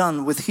not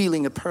done with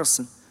healing a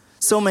person.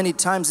 So many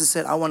times he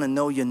said, I want to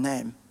know your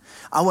name.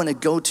 I want to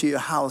go to your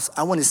house.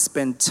 I want to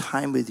spend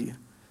time with you.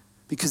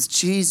 Because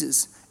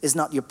Jesus is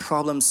not your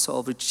problem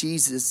solver.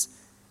 Jesus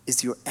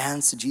is your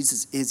answer.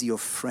 Jesus is your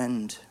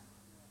friend.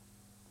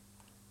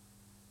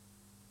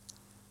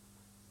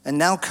 And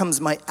now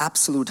comes my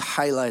absolute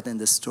highlight in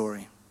this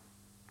story.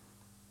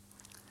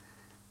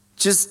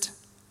 Just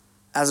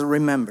as a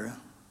remember,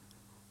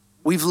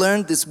 we've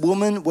learned this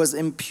woman was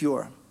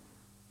impure.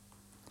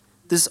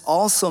 This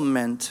also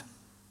meant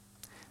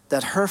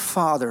that her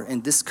father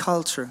in this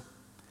culture,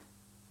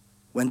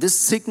 when this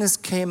sickness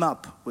came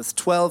up with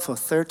 12 or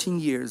 13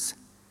 years,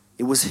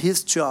 it was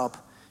his job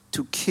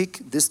to kick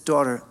this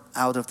daughter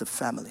out of the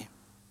family.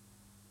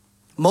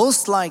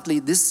 Most likely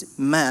this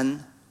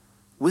man,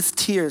 with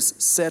tears,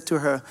 said to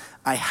her,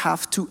 I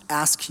have to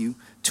ask you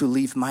to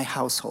leave my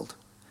household.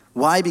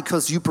 Why?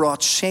 Because you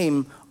brought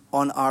shame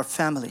on our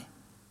family,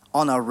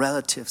 on our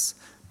relatives.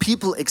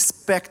 People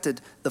expected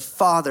the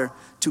father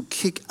to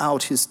kick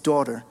out his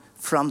daughter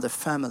from the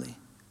family.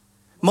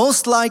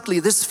 Most likely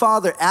this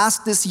father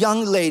asked this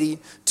young lady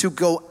to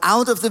go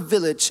out of the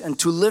village and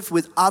to live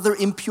with other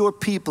impure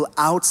people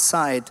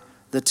outside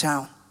the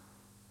town.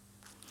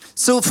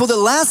 So for the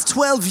last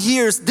 12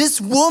 years, this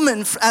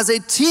woman as a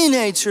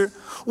teenager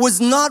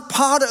was not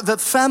part of a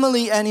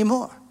family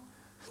anymore.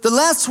 The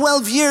last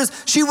 12 years,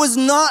 she was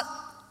not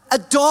a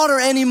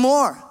daughter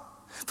anymore.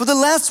 For the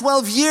last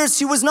 12 years,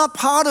 she was not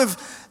part of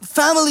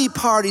family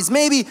parties.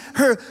 Maybe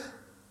her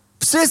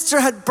sister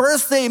had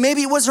birthday,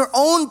 maybe it was her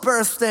own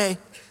birthday.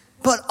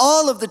 But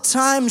all of the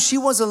time, she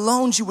was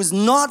alone. She was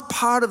not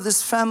part of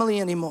this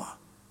family anymore.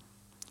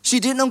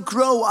 She did not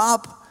grow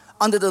up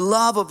under the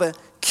love of a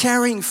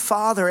caring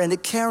father and a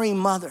caring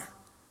mother.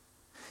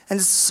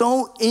 And it's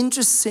so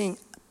interesting.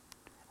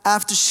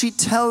 After she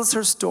tells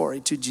her story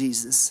to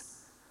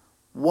Jesus,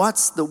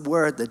 what's the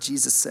word that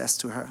Jesus says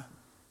to her?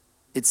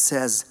 It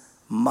says,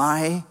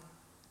 my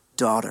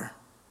daughter.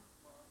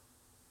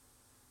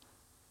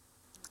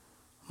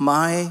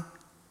 My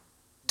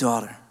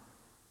daughter.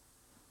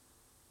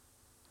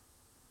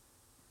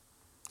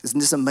 Isn't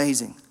this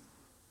amazing?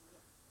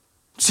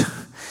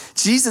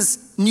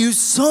 Jesus knew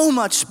so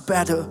much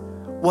better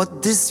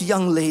what this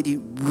young lady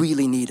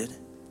really needed.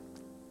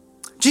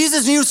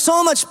 Jesus knew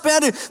so much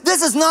better.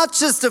 This is not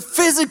just a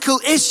physical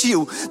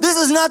issue. This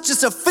is not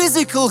just a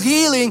physical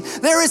healing.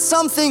 There is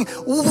something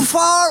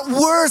far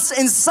worse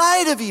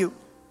inside of you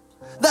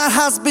that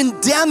has been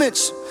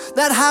damaged,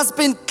 that has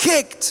been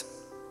kicked,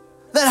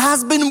 that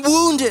has been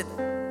wounded.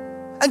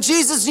 And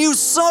Jesus knew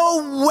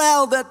so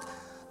well that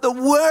the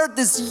word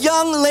this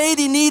young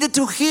lady needed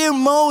to hear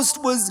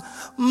most was,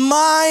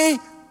 my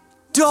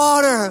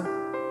daughter.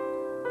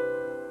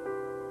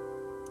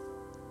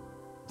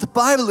 The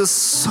Bible is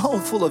so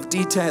full of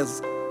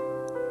details.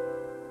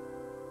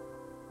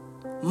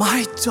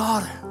 My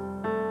daughter.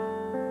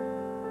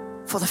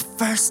 For the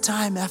first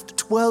time after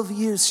 12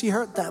 years, she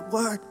heard that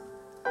word.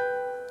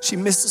 She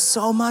missed it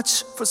so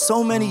much for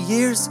so many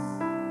years.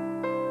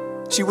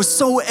 She was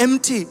so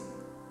empty.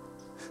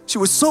 She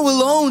was so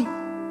alone.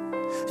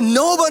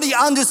 Nobody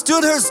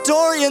understood her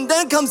story. And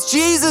then comes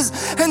Jesus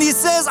and he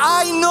says,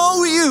 I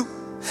know you.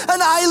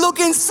 And I look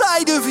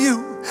inside of you.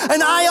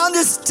 And I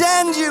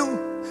understand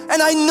you.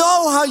 And I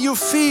know how you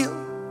feel.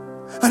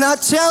 And I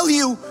tell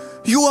you,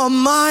 you are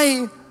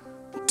my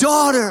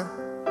daughter.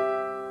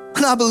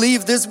 And I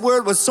believe this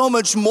word was so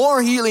much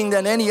more healing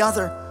than any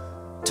other.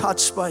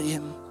 touched by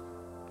Him.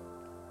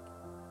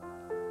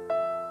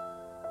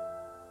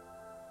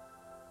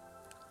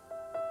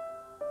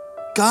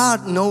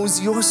 God knows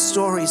your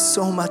story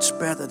so much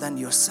better than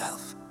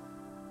yourself.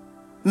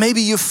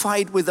 Maybe you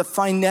fight with a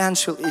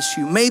financial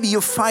issue. Maybe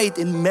you fight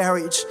in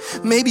marriage.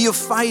 Maybe you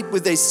fight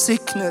with a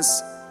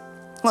sickness.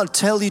 I'll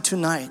tell you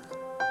tonight,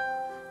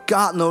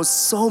 God knows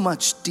so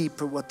much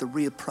deeper what the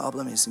real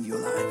problem is in your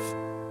life.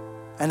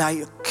 And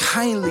I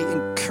kindly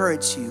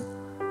encourage you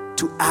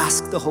to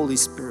ask the Holy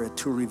Spirit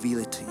to reveal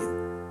it to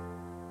you.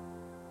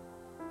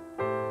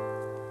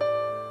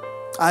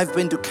 I've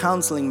been to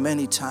counseling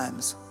many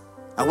times.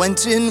 I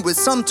went in with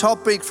some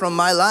topic from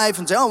my life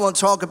and said, I want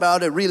to talk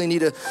about it, really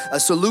need a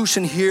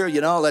solution here,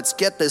 let's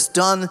get this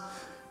done.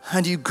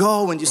 And you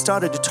go and you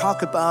started to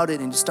talk about it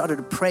and you started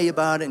to pray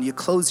about it and you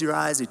close your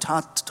eyes, you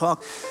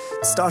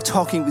start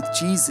talking with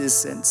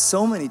Jesus. And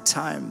so many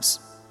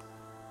times,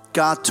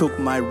 God took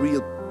my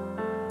real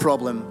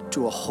problem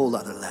to a whole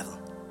other level.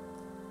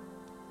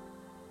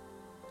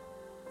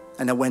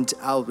 And I went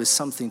out with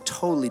something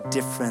totally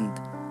different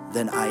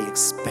than I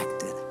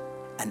expected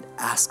and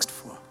asked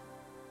for.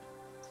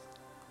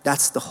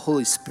 That's the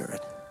Holy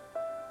Spirit.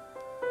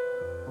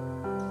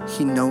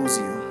 He knows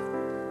you.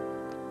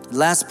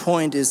 Last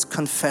point is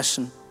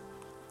confession.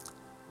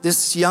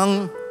 This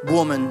young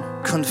woman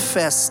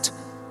confessed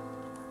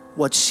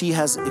what she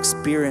has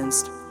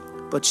experienced,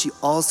 but she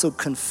also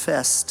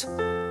confessed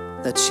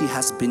that she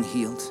has been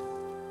healed.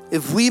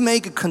 If we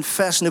make a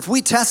confession, if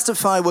we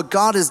testify what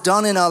God has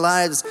done in our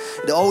lives,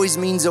 it always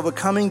means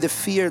overcoming the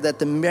fear that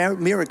the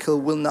miracle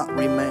will not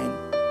remain.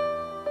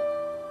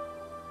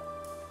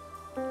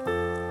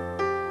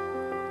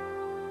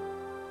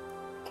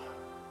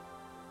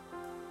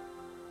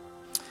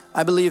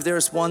 I believe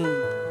there's one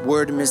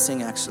word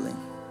missing actually.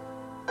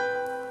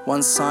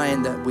 One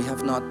sign that we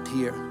have not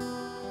here.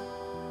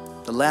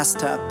 The last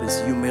step is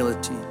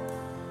humility.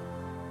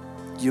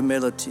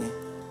 Humility.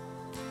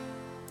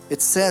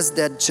 It says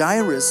that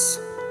Jairus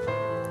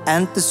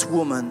and this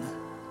woman,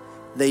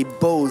 they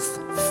both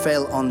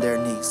fell on their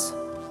knees.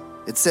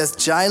 It says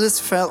Jairus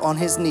fell on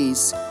his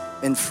knees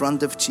in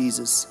front of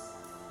Jesus.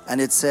 And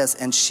it says,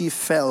 and she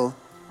fell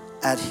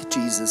at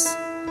Jesus'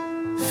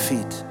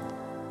 feet.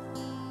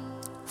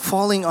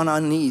 Falling on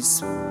our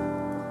knees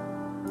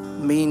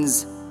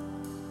means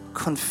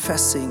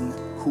confessing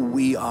who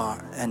we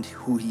are and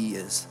who He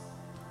is.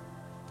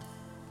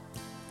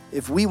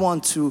 If we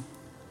want to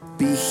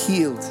be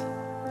healed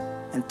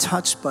and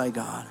touched by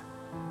God,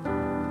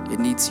 it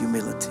needs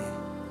humility.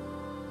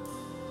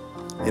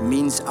 It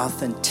means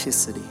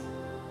authenticity.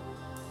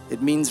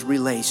 It means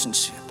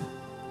relationship.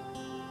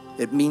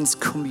 It means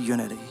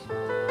community.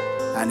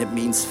 And it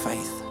means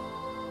faith.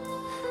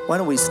 Why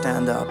don't we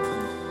stand up?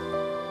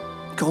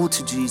 Go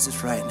to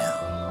Jesus right now.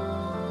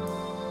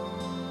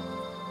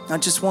 I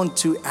just want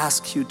to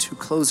ask you to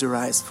close your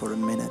eyes for a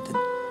minute.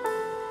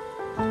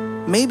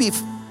 And maybe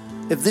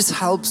if this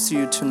helps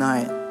you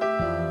tonight,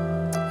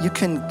 you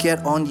can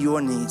get on your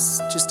knees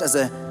just as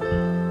a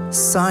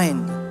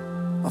sign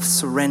of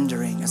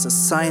surrendering, as a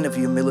sign of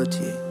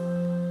humility.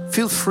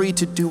 Feel free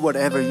to do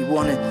whatever. You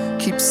want to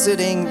keep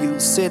sitting, you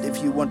sit.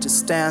 If you want to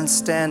stand,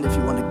 stand. If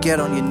you want to get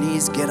on your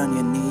knees, get on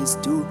your knees.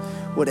 Do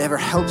whatever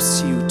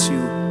helps you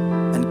to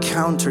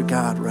encounter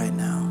God right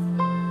now.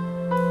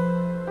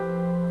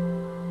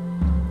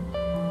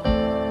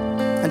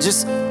 I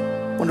just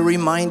want to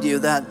remind you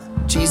that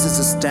Jesus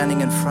is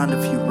standing in front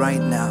of you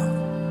right now.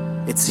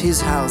 It's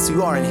His house.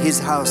 You are in His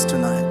house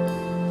tonight.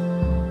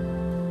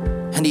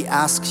 And He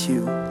asks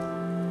you,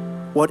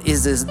 what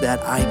is it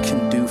that I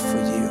can do for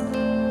you?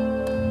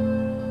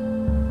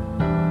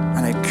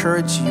 And I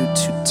encourage you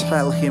to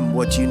tell Him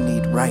what you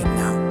need right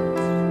now.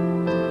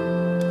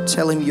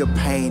 Tell Him your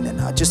pain,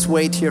 and I'll just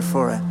wait here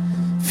for a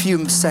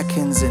few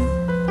seconds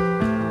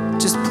and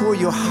just pour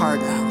your heart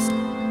out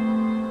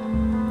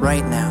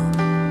right now.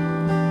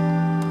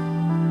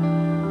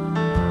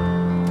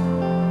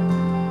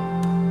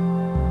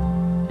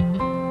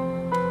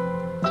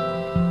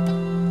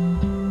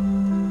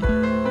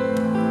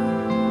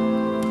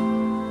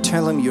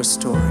 Tell Him your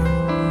story.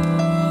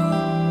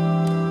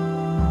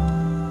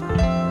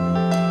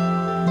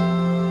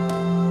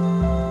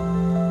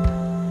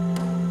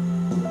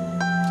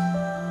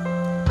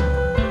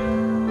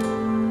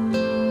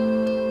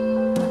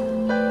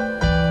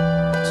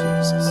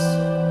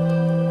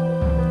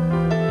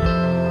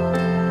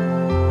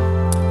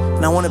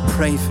 And I want to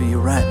pray for you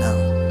right now.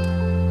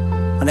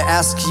 I want to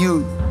ask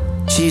you,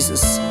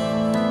 Jesus,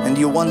 in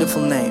your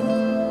wonderful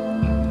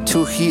name,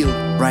 to heal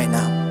right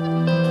now.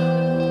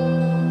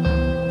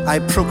 I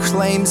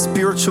proclaim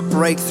spiritual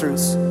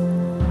breakthroughs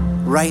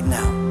right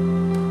now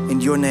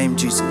in your name,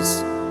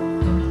 Jesus.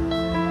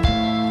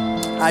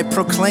 I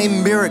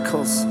proclaim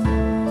miracles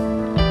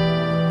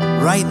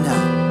right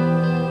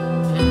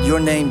now in your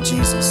name,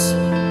 Jesus.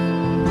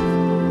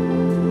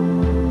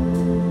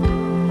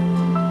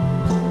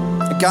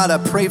 God, I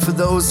pray for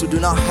those who do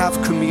not have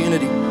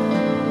community.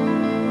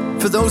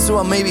 For those who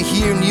are maybe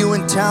here new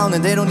in town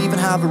and they don't even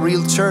have a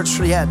real church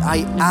yet,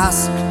 I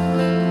ask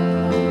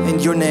in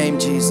your name,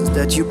 Jesus,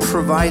 that you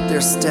provide their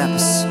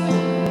steps.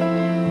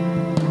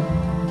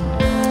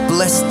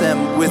 Bless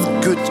them with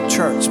good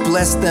church.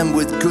 Bless them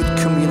with good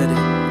community.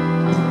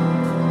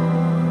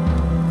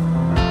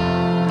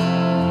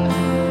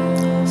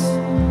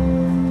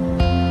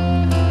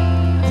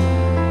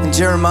 In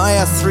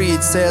Jeremiah 3,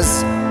 it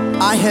says,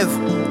 I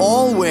have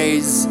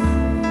always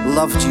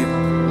loved you.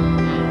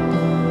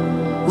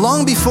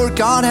 Long before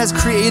God has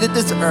created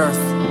this earth,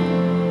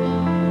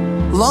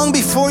 long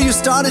before you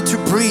started to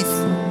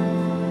breathe,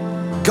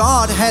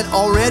 God had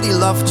already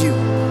loved you.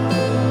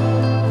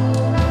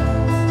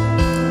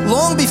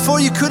 Long before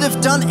you could have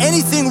done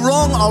anything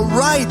wrong or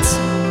right,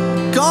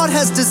 God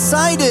has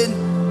decided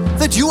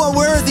that you are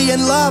worthy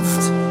and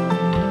loved.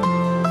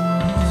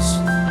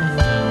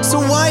 So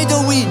why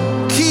don't we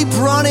keep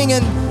running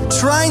and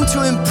trying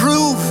to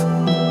improve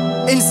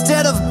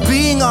instead of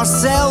being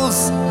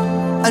ourselves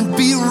and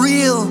be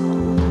real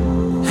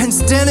and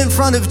stand in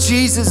front of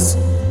Jesus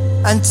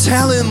and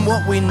tell him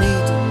what we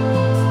need?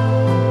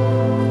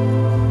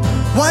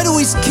 Why do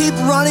we keep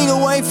running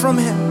away from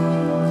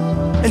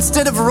him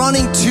instead of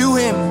running to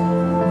him,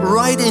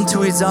 right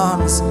into his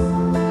arms?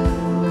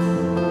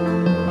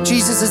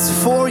 Jesus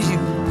is for you,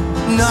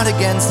 not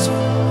against you.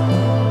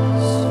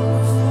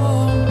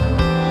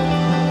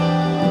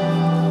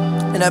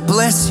 And I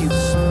bless you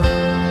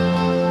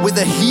with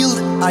a healed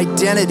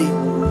identity.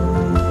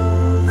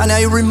 And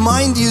I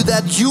remind you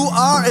that you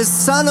are a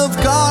son of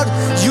God.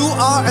 You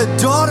are a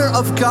daughter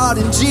of God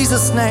in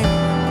Jesus'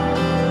 name.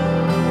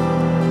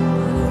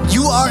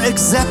 You are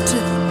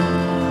accepted.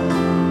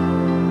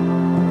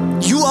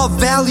 You are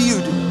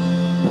valued.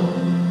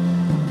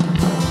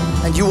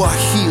 And you are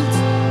healed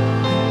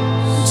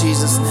in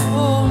Jesus'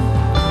 name.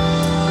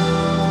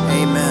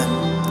 Amen.